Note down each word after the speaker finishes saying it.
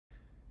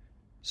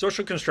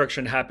Social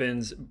construction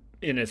happens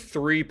in a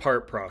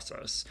three-part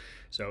process.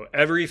 So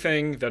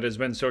everything that has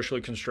been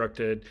socially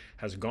constructed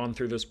has gone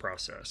through this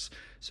process.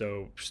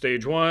 So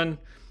stage one,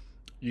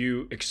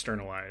 you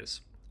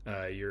externalize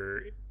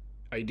your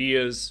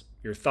ideas,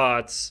 your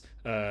thoughts,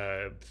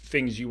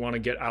 things you want to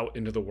get out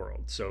into the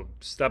world. So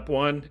step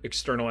one,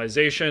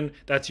 externalization,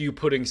 that's you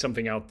putting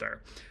something out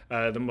there.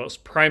 The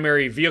most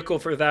primary vehicle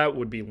for that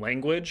would be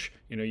language.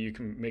 You know, you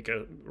can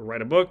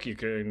write a book, you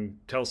can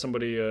tell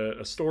somebody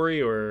a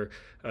story, or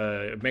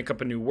make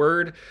up a new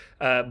word,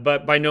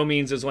 but by no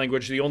means is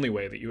language the only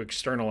way that you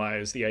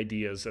externalize the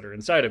ideas that are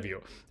inside of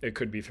you. It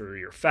could be through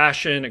your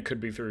fashion, it could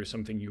be through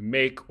something you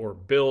make or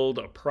build,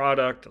 a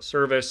product, a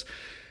service.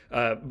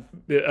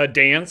 A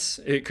dance,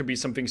 it could be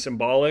something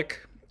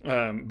symbolic,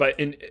 but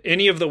in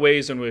any of the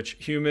ways in which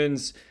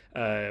humans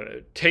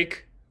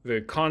take the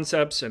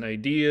concepts and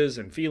ideas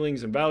and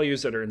feelings and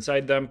values that are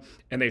inside them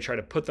and they try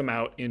to put them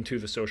out into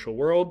the social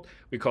world,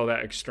 we call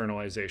that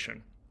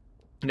externalization.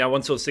 Now,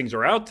 once those things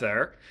are out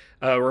there,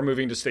 we're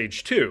moving to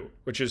stage two,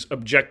 which is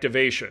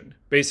objectivation.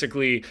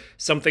 Basically,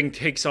 something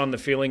takes on the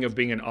feeling of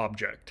being an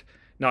object,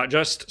 not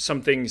just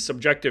something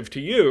subjective to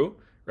you,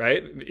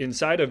 right,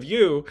 inside of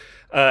you,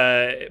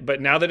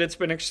 but now that it's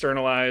been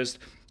externalized,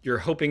 you're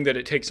hoping that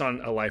it takes on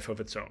a life of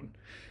its own.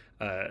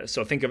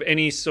 So think of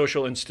any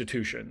social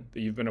institution that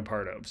you've been a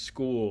part of,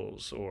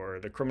 schools or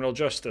the criminal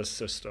justice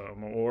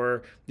system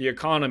or the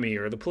economy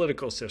or the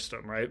political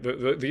system, right?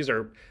 These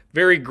are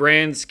very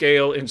grand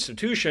scale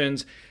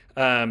institutions.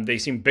 They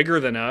seem bigger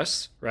than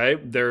us,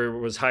 right? There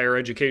was higher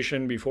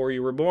education before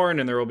you were born,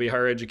 and there will be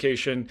higher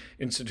education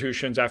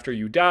institutions after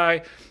you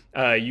die.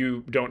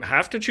 You don't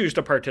have to choose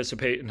to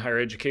participate in higher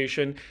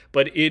education,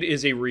 but it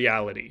is a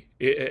reality.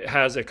 It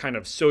has a kind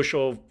of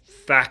social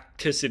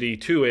facticity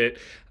to it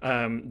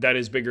that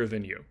is bigger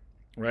than you,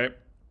 right?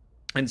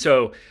 And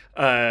so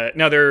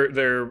now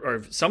there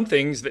are some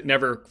things that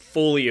never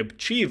fully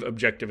achieve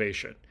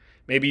objectivation.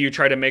 Maybe you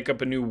try to make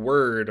up a new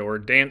word or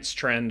dance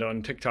trend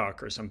on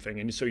TikTok or something,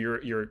 and so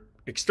you're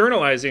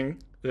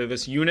externalizing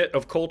this unit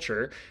of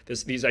culture,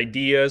 these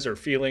ideas or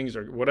feelings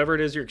or whatever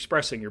it is you're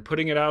expressing. You're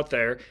putting it out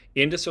there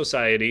into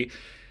society,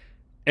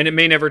 and it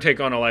may never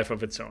take on a life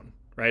of its own,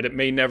 right? It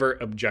may never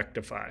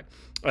objectify,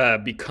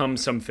 become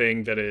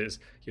something that is,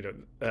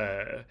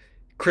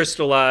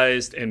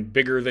 crystallized and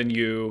bigger than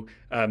you,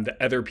 that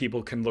other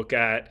people can look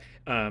at.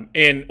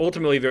 And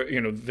ultimately,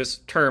 this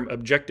term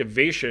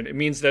objectivation, it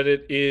means that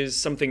it is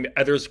something that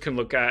others can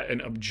look at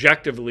and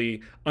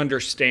objectively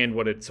understand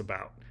what it's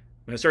about.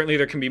 Now, certainly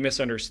there can be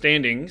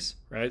misunderstandings,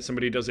 right?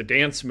 Somebody does a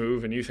dance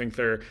move and you think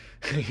they're,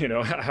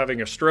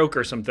 having a stroke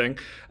or something.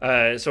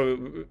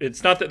 So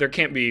it's not that there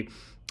can't be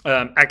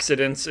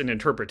accidents in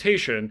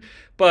interpretation,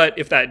 but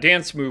if that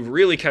dance move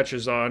really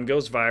catches on,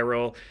 goes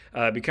viral,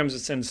 becomes a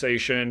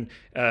sensation,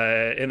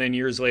 and then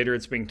years later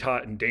it's being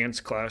taught in dance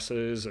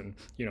classes, and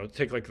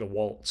take like the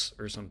waltz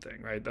or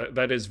something, right?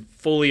 That is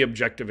fully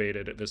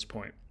objectivated at this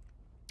point.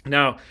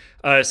 Now,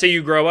 say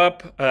you grow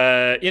up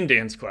in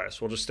dance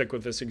class. We'll just stick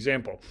with this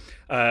example.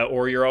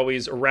 Or you're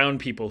always around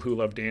people who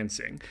love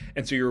dancing,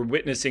 and so you're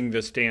witnessing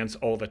this dance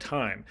all the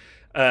time.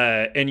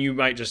 And you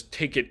might just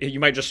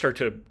start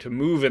to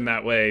move in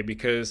that way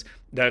because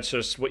that's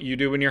just what you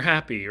do when you're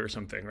happy or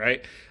something,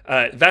 right?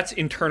 That's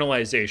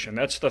internalization.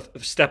 That's the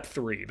step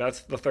three.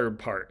 That's the third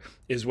part,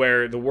 is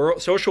where the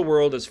social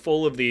world is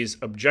full of these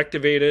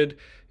objectivated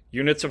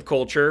units of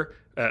culture,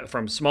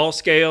 from small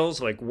scales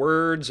like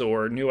words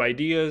or new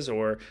ideas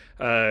or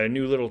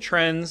new little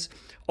trends,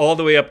 all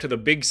the way up to the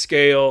big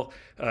scale,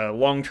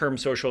 long-term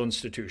social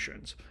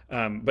institutions.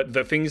 But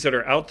the things that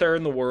are out there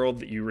in the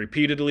world that you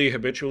repeatedly,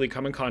 habitually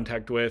come in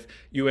contact with,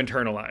 you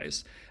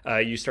internalize.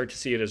 You start to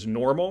see it as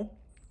normal,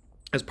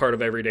 as part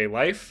of everyday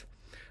life.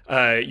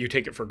 You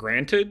take it for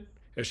granted.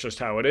 It's just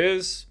how it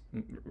is.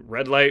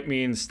 Red light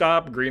means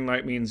stop, green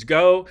light means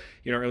go.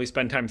 You don't really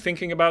spend time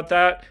thinking about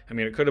that. I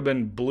mean, it could have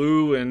been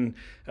blue and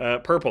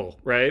purple,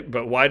 right?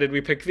 But why did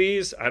we pick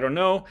these? I don't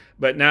know.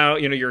 But now,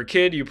 you're a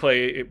kid, you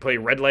play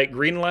red light,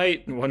 green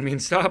light. One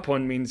means stop,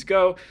 one means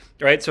go,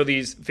 right? So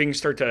these things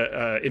start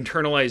to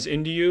internalize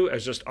into you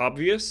as just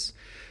obvious.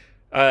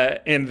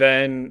 And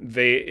then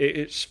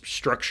it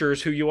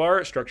structures who you are.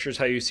 It structures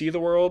how you see the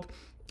world.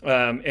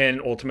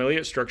 And ultimately,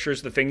 it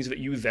structures the things that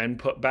you then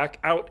put back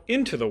out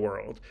into the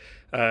world.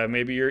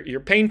 Maybe you're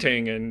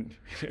painting and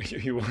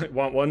you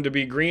want one to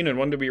be green and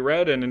one to be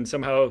red, and then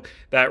somehow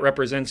that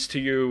represents to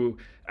you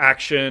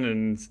action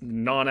and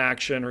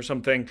non-action or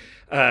something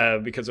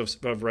because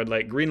of red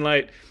light, green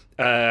light.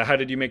 How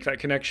did you make that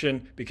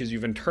connection? Because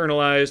you've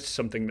internalized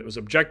something that was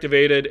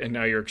objectivated, and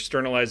now you're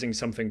externalizing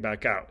something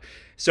back out.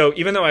 So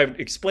even though I've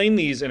explained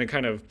these in a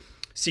kind of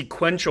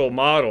sequential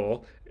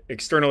model,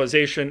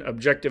 externalization,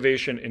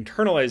 objectivation,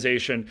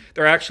 internalization,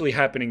 they're actually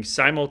happening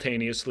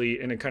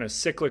simultaneously in a kind of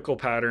cyclical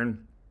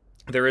pattern.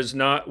 There is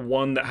not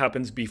one that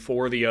happens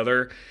before the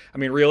other. I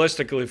mean,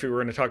 realistically, if we were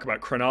going to talk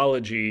about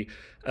chronology,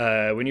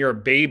 when you're a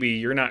baby,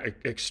 you're not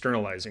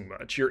externalizing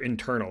much, you're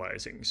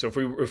internalizing. So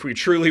if we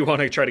truly want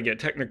to try to get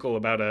technical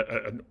about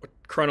a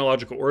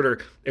chronological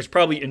order, it's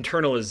probably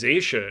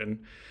internalization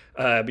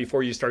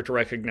before you start to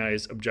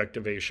recognize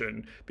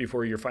objectivation,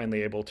 before you're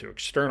finally able to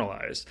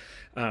externalize.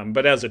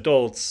 But as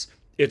adults,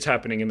 it's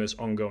happening in this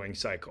ongoing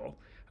cycle.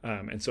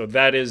 And so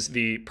that is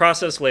the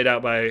process laid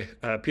out by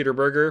Peter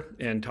Berger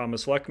and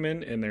Thomas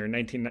Luckman in their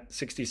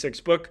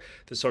 1966 book,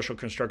 The Social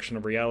Construction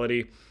of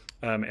Reality.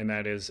 And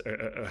that is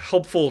a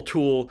helpful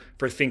tool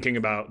for thinking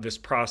about this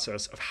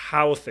process of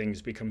how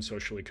things become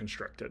socially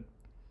constructed.